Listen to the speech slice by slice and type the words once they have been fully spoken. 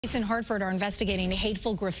Police in Hartford are investigating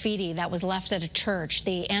hateful graffiti that was left at a church.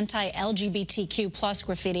 The anti-LGBTQ+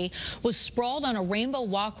 graffiti was sprawled on a rainbow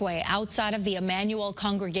walkway outside of the Immanuel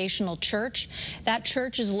Congregational Church. That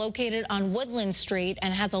church is located on Woodland Street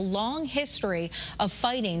and has a long history of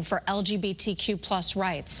fighting for LGBTQ+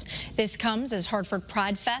 rights. This comes as Hartford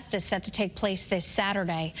Pride Fest is set to take place this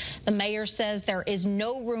Saturday. The mayor says there is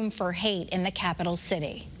no room for hate in the capital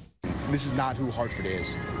city. This is not who Hartford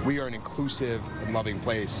is. We are an inclusive and loving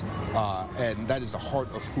place, and that is the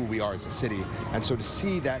heart of who we are as a city. And so to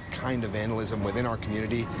see that kind of vandalism within our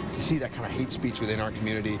community, to see that kind of hate speech within our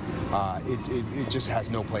community, it just has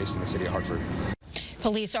no place in the city of Hartford.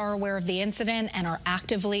 Police are aware of the incident and are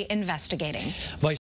actively investigating.